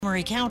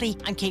Montgomery County,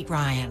 I'm Kate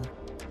Ryan.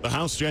 The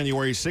House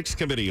January 6th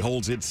committee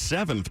holds its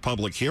 7th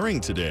public hearing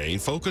today,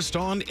 focused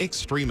on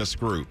extremist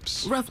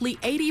groups. Roughly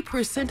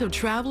 80% of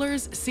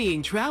travelers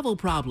seeing travel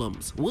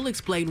problems. We'll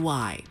explain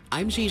why.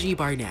 I'm Gigi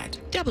Barnett.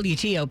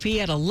 WTOP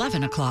at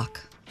 11 o'clock.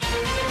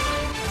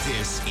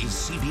 This is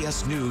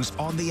CBS News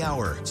on the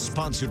Hour,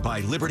 sponsored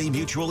by Liberty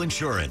Mutual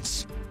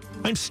Insurance.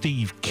 I'm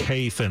Steve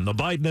Kathan. The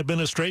Biden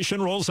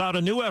administration rolls out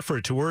a new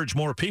effort to urge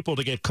more people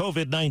to get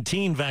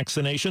COVID-19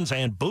 vaccinations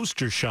and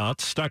booster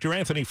shots. Dr.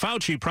 Anthony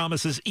Fauci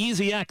promises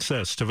easy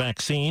access to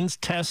vaccines,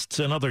 tests,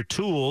 and other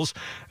tools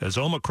as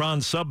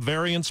Omicron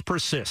subvariants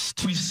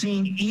persist. We've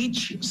seen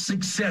each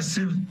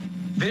successive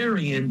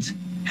variant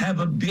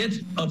have a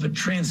bit of a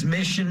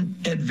transmission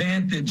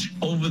advantage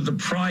over the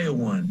prior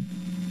one.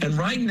 And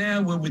right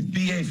now we're with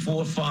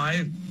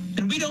BA.4/5.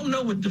 And we don't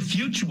know what the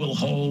future will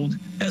hold,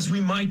 as we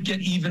might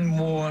get even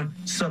more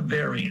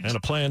subvariants. And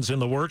a plan's in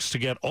the works to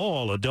get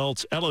all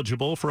adults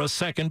eligible for a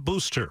second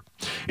booster.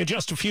 In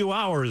just a few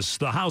hours,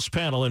 the House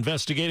panel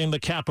investigating the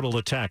Capitol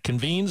attack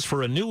convenes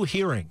for a new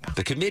hearing.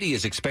 The committee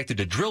is expected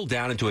to drill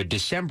down into a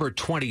December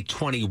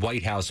 2020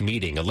 White House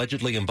meeting,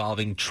 allegedly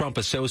involving Trump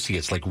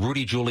associates like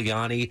Rudy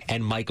Giuliani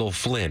and Michael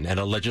Flynn, and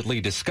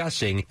allegedly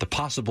discussing the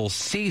possible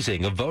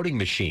seizing of voting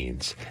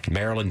machines.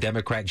 Maryland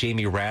Democrat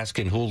Jamie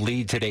Raskin, who will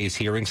lead today's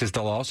hearing, says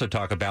they'll also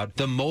talk about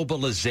the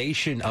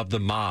mobilization of the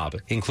mob,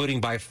 including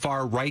by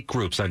far-right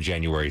groups on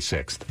January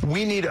 6th.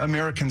 We need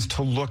Americans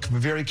to look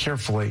very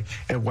carefully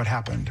at what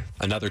happened.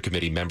 Another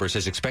committee member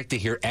says expect to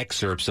hear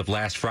excerpts of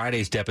last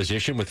Friday's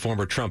deposition with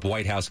former Trump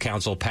White House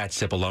counsel Pat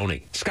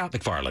Cipollone. Scott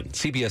McFarland,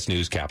 CBS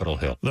News, Capitol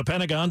Hill. The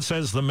Pentagon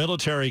says the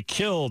military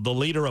killed the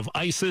leader of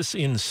ISIS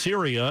in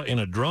Syria in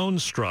a drone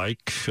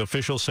strike.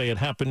 Officials say it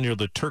happened near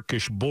the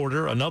Turkish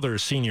border. Another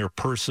senior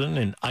person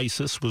in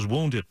ISIS was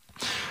wounded.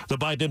 The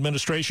Biden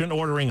administration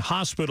ordering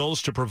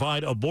hospitals to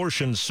provide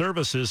abortion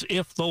services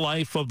if the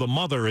life of the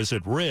mother is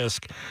at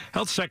risk.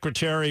 Health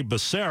Secretary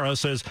Becerra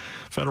says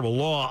federal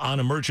law on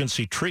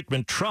emergency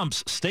treatment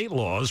trumps state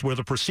laws where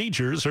the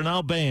procedures are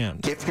now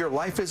banned. If your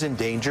life is in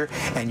danger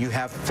and you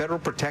have federal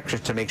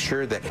protections to make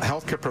sure that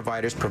healthcare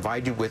providers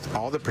provide you with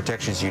all the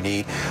protections you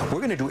need, we're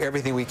going to do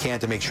everything we can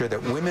to make sure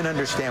that women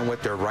understand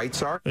what their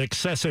rights are.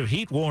 Excessive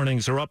heat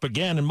warnings are up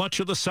again in much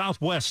of the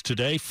Southwest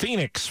today.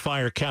 Phoenix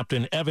Fire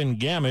Captain Evan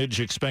Gamage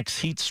expects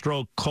heat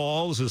stroke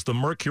calls as the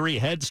mercury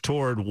heads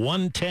toward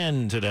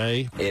 110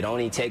 today. It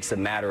only takes a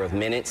matter of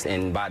minutes,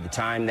 and by the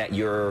time that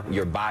your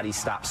body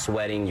stops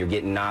sweating, you're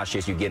getting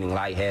nauseous, you're getting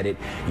lightheaded,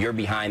 you're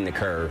behind the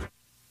curve.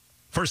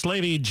 First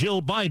Lady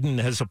Jill Biden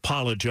has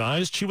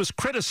apologized. She was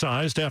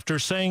criticized after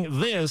saying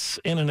this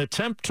in an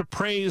attempt to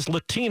praise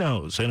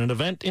Latinos in an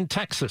event in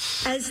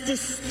Texas. As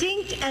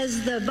distinct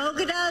as the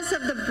Bogotas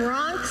of the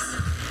Bronx,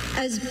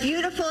 as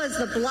beautiful as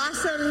the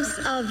blossoms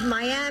of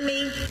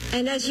Miami,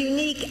 and as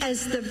unique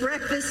as the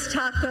breakfast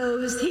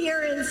tacos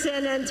here in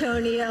San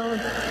Antonio.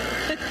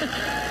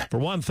 For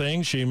one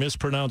thing, she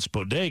mispronounced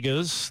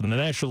bodegas. The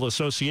National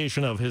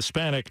Association of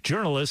Hispanic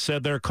Journalists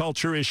said their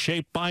culture is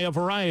shaped by a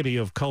variety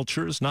of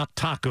cultures, not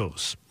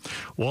tacos.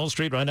 Wall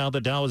Street, right now,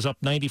 the Dow is up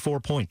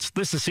 94 points.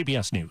 This is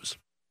CBS News.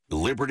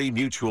 Liberty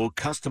Mutual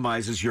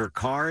customizes your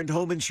car and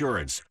home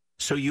insurance,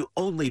 so you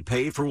only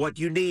pay for what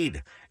you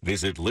need.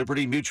 Visit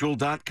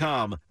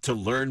libertymutual.com to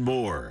learn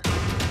more.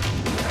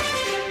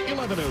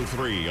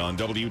 11:03 on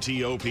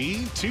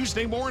WTOP,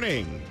 Tuesday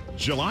morning,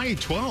 July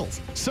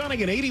 12th.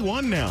 Sunny at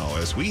 81 now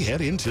as we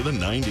head into the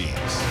 90s.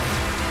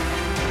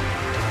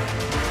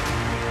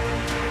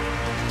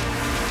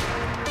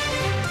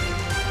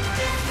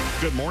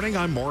 Good morning,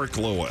 I'm Mark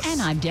Lewis.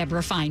 And I'm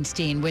Deborah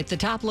Feinstein with the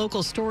top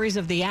local stories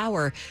of the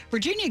hour.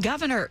 Virginia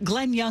Governor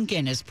Glenn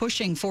Youngkin is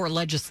pushing for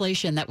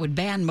legislation that would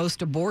ban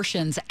most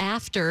abortions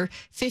after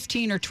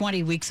 15 or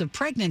 20 weeks of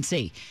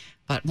pregnancy.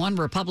 But one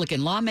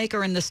Republican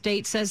lawmaker in the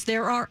state says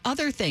there are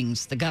other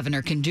things the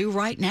governor can do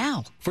right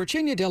now.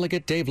 Virginia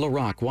Delegate Dave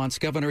LaRocque wants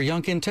Governor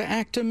Youngkin to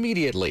act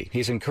immediately.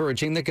 He's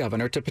encouraging the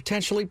governor to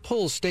potentially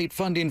pull state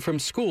funding from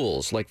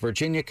schools like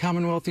Virginia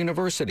Commonwealth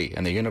University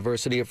and the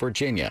University of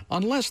Virginia,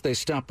 unless they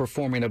stop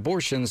performing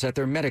abortions at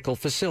their medical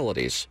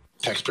facilities.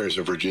 Taxpayers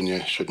of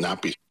Virginia should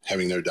not be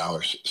having their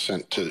dollars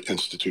sent to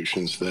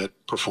institutions that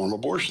perform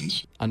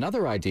abortions.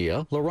 Another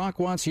idea, LaRocque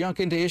wants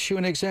Youngkin to issue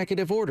an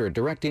executive order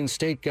directing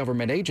state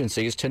government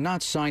agencies to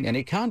not sign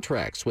any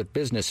contracts with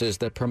businesses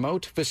that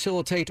promote,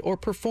 facilitate, or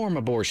perform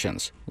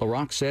abortions.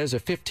 LaRocque says a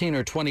 15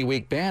 or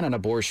 20-week ban on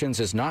abortions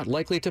is not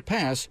likely to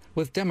pass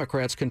with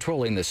Democrats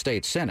controlling the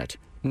state Senate.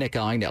 Nick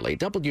Einelli,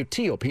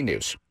 WTOP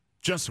News.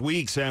 Just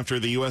weeks after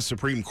the U.S.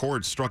 Supreme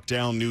Court struck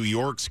down New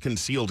York's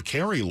concealed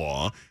carry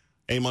law,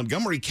 a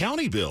Montgomery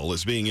County bill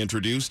is being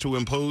introduced to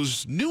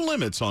impose new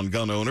limits on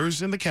gun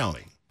owners in the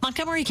county.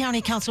 Montgomery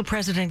County Council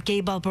President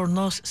Gabe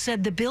Albornoz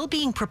said the bill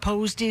being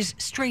proposed is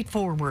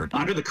straightforward.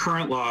 Under the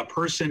current law, a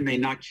person may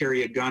not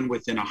carry a gun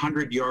within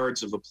 100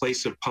 yards of a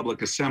place of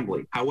public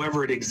assembly.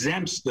 However, it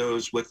exempts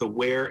those with a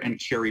wear and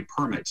carry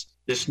permits.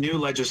 This new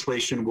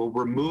legislation will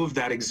remove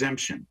that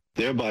exemption.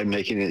 thereby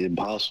making it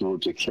impossible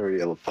to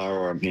carry a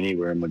firearm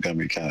anywhere in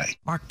Montgomery County.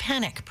 Mark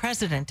Pennick,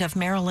 president of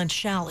Maryland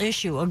Shall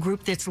Issue, a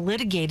group that's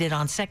litigated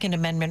on Second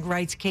Amendment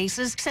rights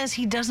cases, says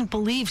he doesn't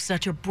believe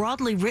such a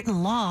broadly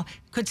written law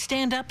could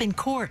stand up in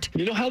court.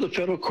 You know how the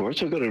federal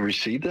courts are going to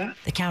receive that?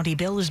 The county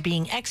bill is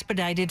being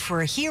expedited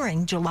for a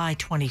hearing July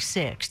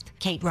 26th.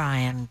 Kate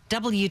Ryan,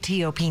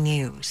 WTOP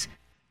News.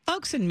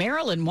 Folks in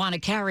Maryland want to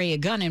carry a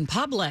gun in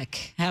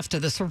public. After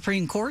the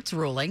Supreme Court's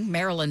ruling,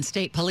 Maryland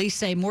State Police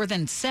say more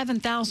than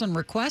 7,000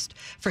 requests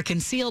for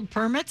concealed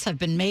permits have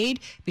been made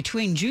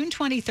between June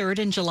 23rd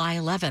and July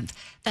 11th.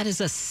 That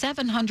is a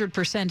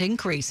 700%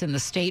 increase in the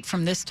state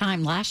from this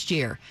time last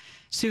year.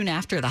 Soon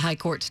after the High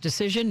Court's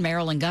decision,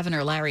 Maryland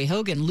Governor Larry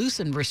Hogan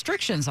loosened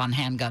restrictions on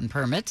handgun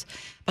permits.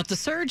 But the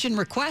surge in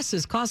requests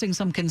is causing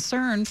some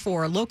concern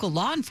for local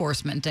law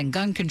enforcement and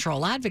gun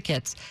control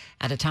advocates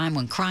at a time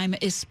when crime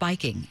is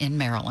spiking in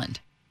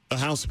Maryland. A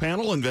House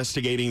panel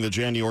investigating the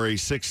January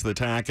 6th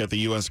attack at the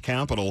U.S.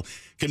 Capitol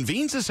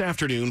convenes this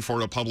afternoon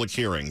for a public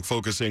hearing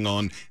focusing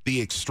on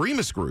the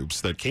extremist groups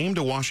that came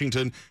to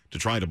Washington to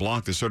try to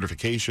block the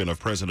certification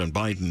of President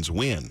Biden's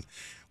win.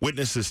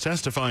 Witnesses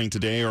testifying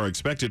today are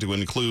expected to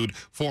include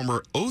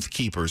former Oath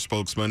Keeper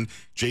spokesman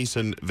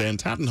Jason Van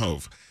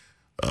Tatenhove.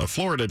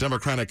 Florida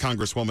Democratic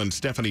Congresswoman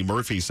Stephanie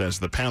Murphy says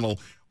the panel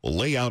will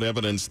lay out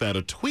evidence that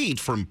a tweet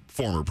from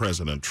former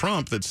President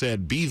Trump that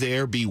said, "Be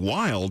there, be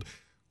wild,"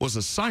 was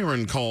a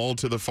siren call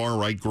to the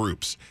far-right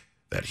groups.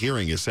 That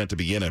hearing is set to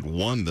begin at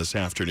 1 this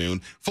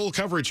afternoon. Full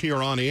coverage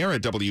here on air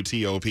at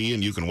WTOP,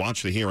 and you can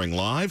watch the hearing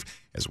live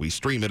as we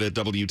stream it at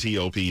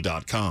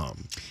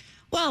WTOP.com.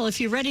 Well,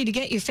 if you're ready to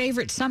get your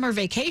favorite summer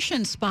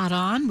vacation spot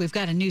on, we've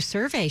got a new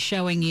survey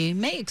showing you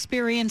may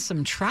experience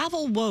some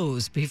travel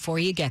woes before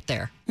you get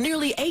there.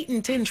 Nearly 8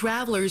 in 10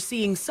 travelers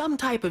seeing some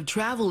type of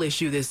travel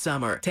issue this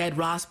summer. Ted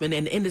Rossman,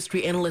 an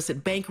industry analyst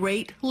at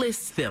Bankrate,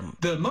 lists them.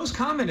 The most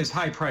common is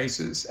high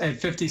prices at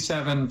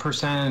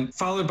 57%,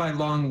 followed by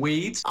long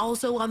waits.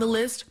 Also on the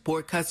list,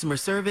 poor customer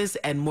service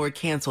and more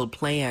canceled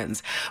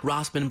plans.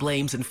 Rossman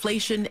blames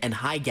inflation and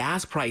high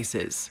gas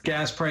prices.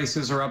 Gas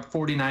prices are up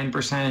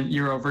 49%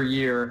 year over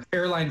year.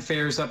 Airline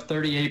fares up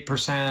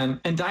 38%,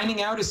 and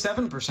dining out is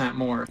 7%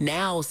 more.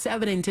 Now,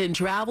 7 in 10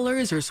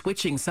 travelers are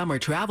switching summer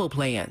travel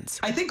plans.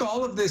 I think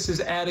all of this is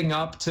adding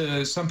up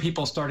to some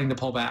people starting to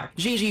pull back.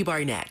 Gigi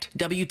Barnett,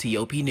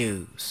 WTOP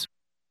News.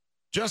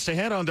 Just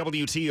ahead on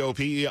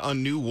WTOP, a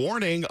new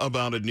warning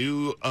about a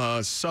new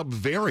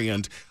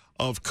subvariant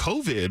of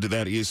COVID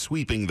that is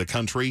sweeping the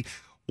country.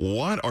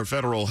 What are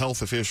federal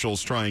health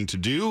officials trying to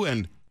do,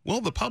 and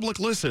will the public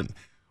listen?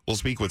 We'll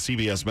speak with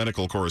CBS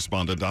medical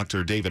correspondent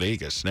Dr. David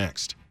Agus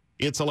next.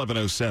 It's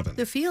 11:07.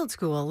 The Field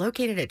School,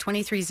 located at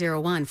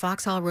 2301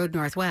 Foxhall Road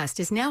Northwest,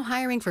 is now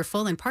hiring for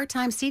full and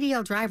part-time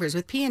CDL drivers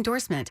with P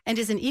endorsement and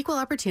is an equal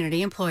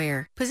opportunity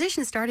employer.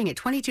 Positions starting at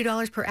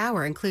 $22 per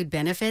hour include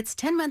benefits,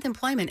 10-month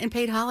employment, and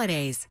paid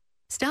holidays.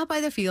 Stop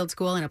by the Field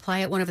School and apply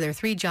at one of their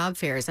 3 job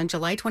fairs on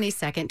July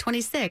 22nd,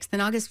 26th,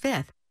 and August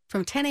 5th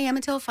from 10 a.m.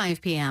 until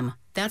 5 p.m.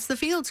 That's the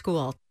Field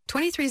School,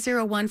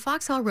 2301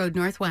 Foxhall Road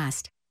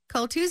Northwest.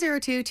 Call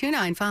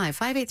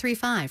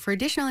 202-295-5835 for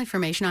additional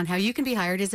information on how you can be hired as